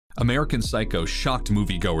American Psycho shocked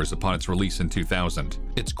moviegoers upon its release in 2000.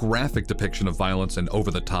 Its graphic depiction of violence and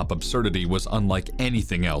over-the-top absurdity was unlike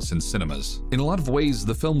anything else in cinemas. In a lot of ways,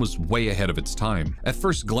 the film was way ahead of its time. At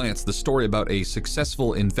first glance, the story about a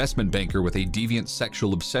successful investment banker with a deviant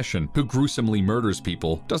sexual obsession who gruesomely murders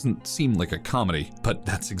people doesn't seem like a comedy, but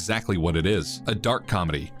that's exactly what it is. A dark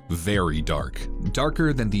comedy. Very dark.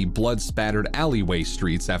 Darker than the blood-spattered alleyway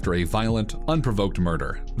streets after a violent, unprovoked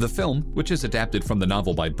murder. The film, which is adapted from the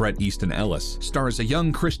novel by Bret Easton Ellis, stars a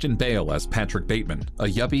young Christian Bale as Patrick Bateman, a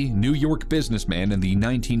yuppie New York businessman in the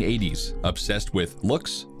 1980s, obsessed with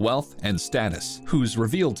looks, wealth, and status, who's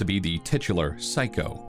revealed to be the titular psycho.